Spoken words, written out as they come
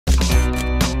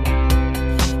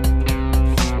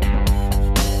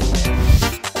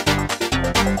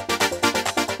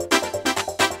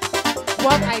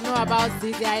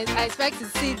Zizi. I expect to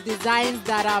see designs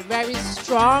that are very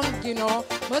strong, you know.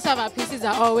 Most of our pieces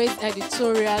are always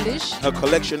editorialish. Her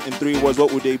collection in 3 words,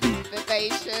 what would they be?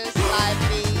 Vivacious,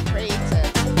 lively,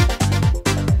 creative.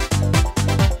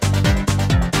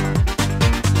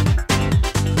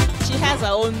 She has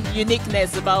her own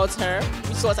uniqueness about her,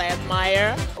 which is what I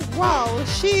admire. Wow,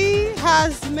 she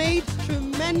has made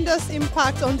tremendous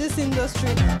impact on this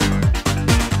industry.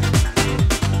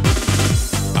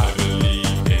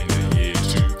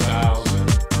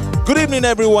 Good evening,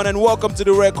 everyone, and welcome to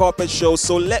the Red Carpet Show.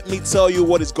 So let me tell you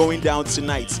what is going down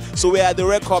tonight. So we're at the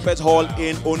Red Carpet Hall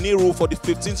in Oniru for the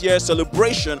 15th year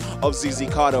celebration of Zizi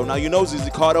Cardow. Now, you know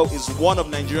Zizi Cardow is one of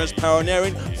Nigeria's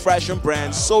pioneering fashion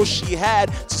brands, so she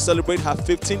had to celebrate her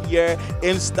 15th year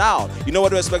in style. You know what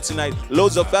to expect tonight?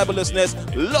 Loads of fabulousness,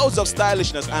 loads of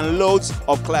stylishness, and loads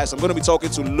of class. I'm going to be talking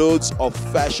to loads of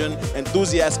fashion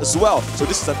enthusiasts as well. So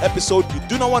this is an episode you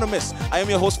do not want to miss. I am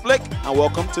your host, Flick, and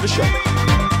welcome to the show.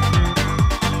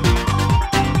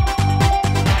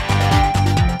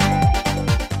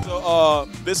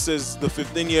 This is the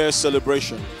 15-year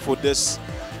celebration for this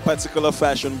particular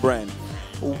fashion brand.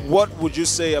 What would you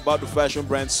say about the fashion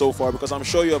brand so far? Because I'm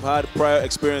sure you have had prior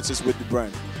experiences with the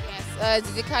brand. Yes,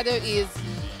 Zizi Cardow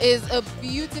is a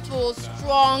beautiful,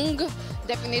 strong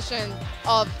definition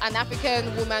of an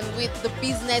African woman with the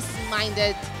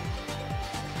business-minded.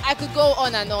 I could go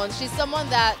on and on. She's someone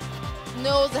that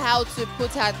knows how to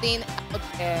put her thing out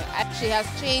there. She has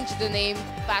changed the name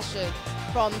fashion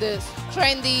from the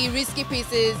trendy, risky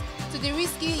pieces to the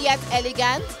risky yet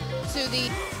elegant, to the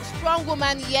strong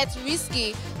woman yet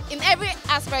risky. In every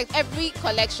aspect, every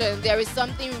collection, there is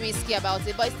something risky about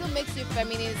it, but it still makes you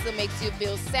feminine, it still makes you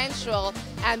feel sensual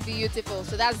and beautiful.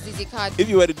 So that's Zizi Cardow. If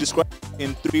you were to describe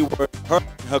in 3 words,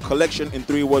 her collection in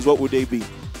 3 words, what would they be?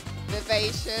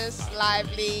 Vivacious,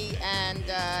 lively, and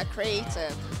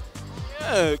creative.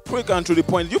 Yeah, quick and to the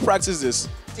point. You practice this?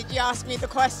 Did you ask me the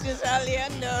questions earlier?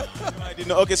 No. I didn't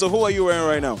know. Okay, so who are you wearing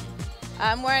right now?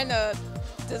 I'm wearing a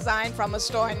design from a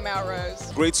store in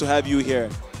Melrose. Great to have you here.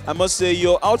 I must say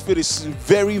your outfit is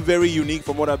very, very unique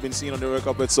from what I've been seeing on the red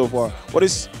carpet so far. What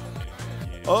is...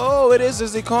 Oh, it is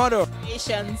Zizi Cardow.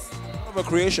 Creations. One of her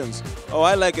creations. Oh,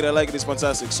 I like it. I like it. It's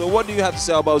fantastic. So what do you have to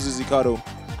say about Zizi Cardow?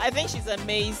 I think she's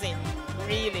amazing,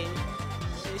 really.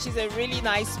 She's a really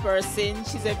nice person.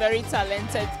 She's a very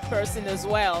talented person as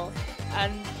well.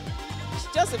 And she's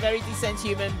just a very decent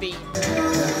human being.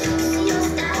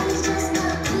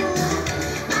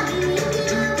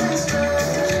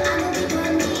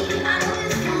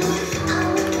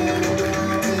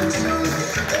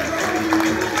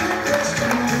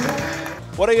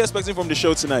 What are you expecting from the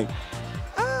show tonight?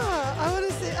 I want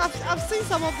to say, I've seen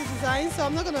some of the designs, so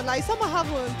I'm not going to lie. Some I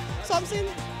haven't. So I'm saying,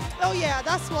 oh yeah,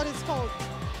 that's what it's called.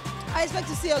 I expect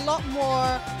to see a lot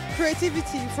more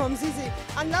creativity from Zizi,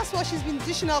 and that's what she's been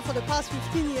dishing out for the past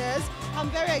 15 years. I'm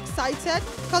very excited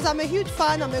because I'm a huge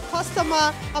fan, I'm a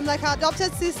customer, I'm like her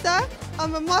adopted sister,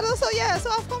 I'm a model, so yeah, so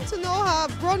I've come to know her,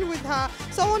 I've grown with her,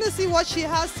 so I want to see what she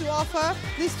has to offer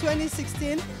this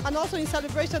 2016 and also in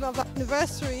celebration of her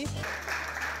anniversary.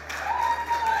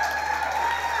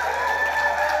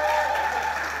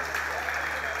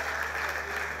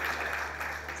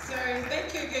 So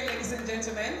thank you again, ladies and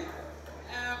gentlemen.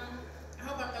 I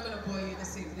hope I'm not going to bore you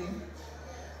this evening.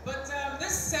 But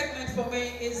this segment for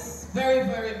me is very,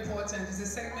 very important. It's a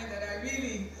segment that I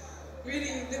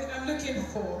I'm looking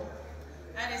for.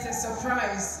 And it's a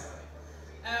surprise.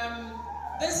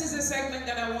 This is a segment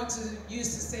that I want to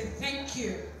use to say thank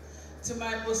you to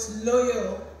my most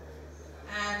loyal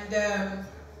and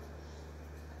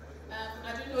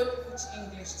I don't know which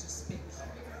English to speak.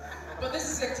 But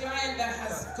this is a client that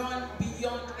has gone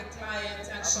beyond a client,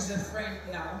 and she's a friend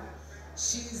now.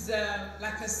 She's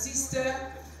like a sister.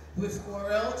 We've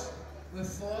quarreled, we've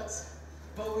fought,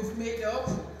 but we've made up,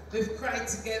 we've cried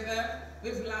together,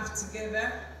 we've laughed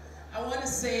together. I want to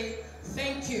say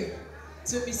thank you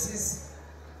to Mrs.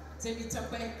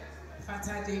 Temitope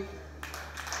Fatade.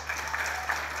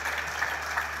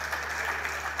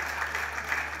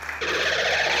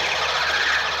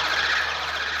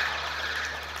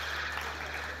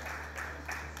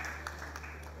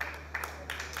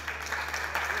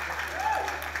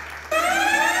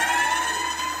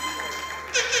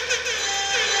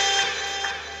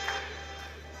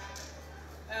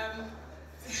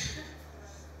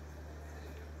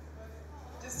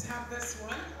 Just have this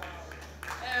one.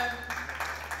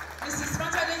 Mrs.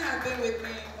 Fatade has been with me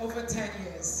over 10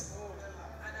 years.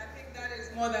 And I think that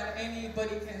is more than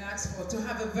anybody can ask for, to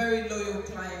have a very loyal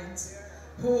client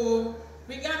who,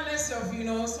 regardless of, you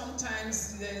know,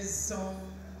 sometimes there's some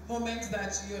moments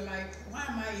that you're like, why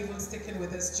am I even sticking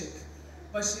with this chick?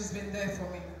 but she's been there for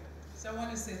me. So I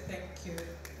want to say thank you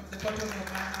from the bottom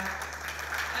of my heart.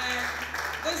 And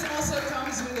this also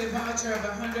comes with a voucher of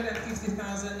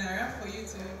 150,000 naira for you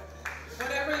to,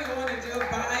 whatever you want to do,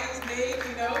 buy, make,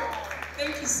 you know.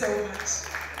 Thank you so much.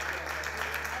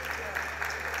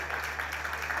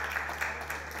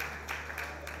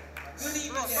 Good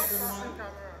evening, everyone.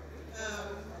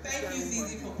 Thank you,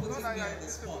 Zizi, for putting me on the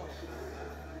spot.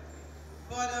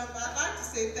 But I'd like to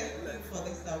say thank you for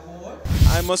this award.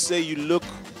 I must say you look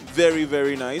very,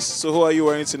 very nice. So who are you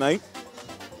wearing tonight?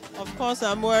 Of course,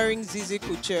 I'm wearing Zizi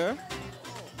couture.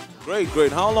 Great,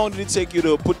 great. How long did it take you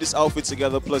to put this outfit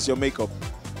together plus your makeup?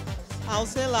 I'll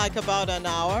say like about an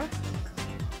hour. An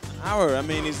hour? I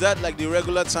mean, is that like the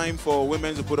regular time for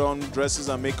women to put on dresses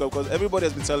and makeup? Because everybody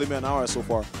has been telling me an hour so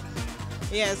far.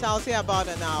 Yes, I'll say about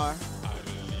an hour.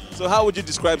 So how would you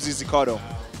describe Zizi Cardow?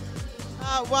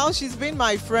 Well, she's been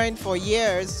my friend for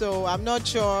years, so I'm not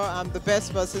sure I'm the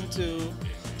best person to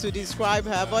describe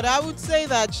her, but I would say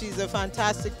that she's a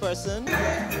fantastic person. All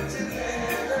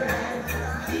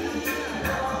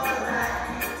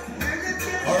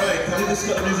right, can we just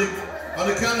cut the music? On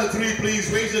the count of 3, please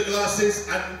raise your glasses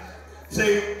and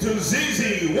say to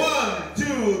Zizi. 1,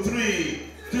 2, 3,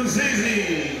 to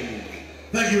Zizi.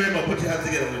 Thank you very much. Put your hands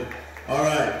together, man. All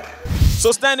right.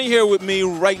 So standing here with me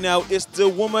right now is the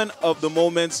woman of the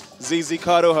moment, Zizi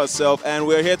Cardow herself, and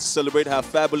we're here to celebrate her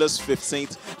fabulous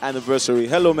 15th anniversary.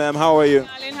 Hello, ma'am. How are you?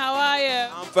 Darling, how are you?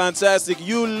 I'm fantastic.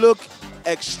 You look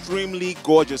extremely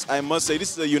gorgeous, I must say.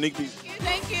 This is a unique piece.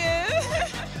 Thank you.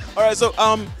 All right, so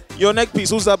your neck piece,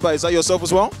 who's that by? Is that yourself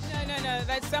as well? No,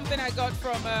 that's something I got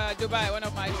from Dubai, one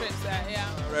of my trips there, yeah.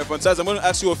 All right, fantastic. I'm going to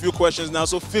ask you a few questions now.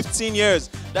 So 15 years,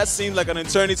 that seems like an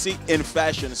eternity in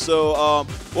fashion. So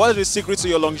what is the secret to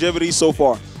your longevity so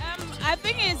far? I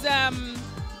think it's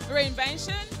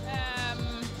reinvention,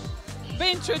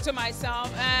 being true to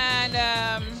myself, and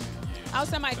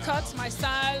also my cuts, my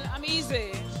style, I'm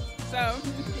easy, so.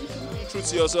 True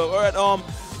to yourself. All right,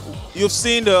 you've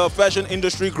seen the fashion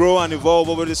industry grow and evolve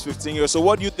over this 15 years. So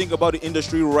what do you think about the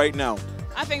industry right now?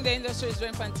 I think the industry is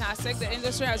doing fantastic. The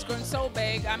industry has grown so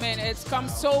big. I mean, it's come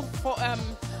so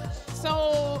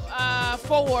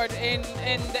forward in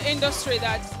the industry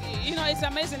that, you know, it's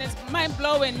amazing. It's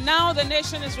mind-blowing. Now the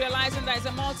nation is realizing that it's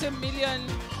a multi-million,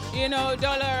 you know,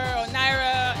 dollar or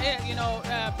naira, you know,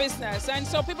 business. And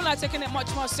so people are taking it much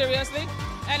more seriously.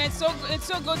 And it's so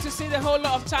good to see the whole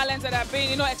lot of talents that have been,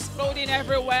 you know, exploding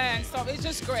everywhere and stuff. It's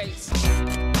just great.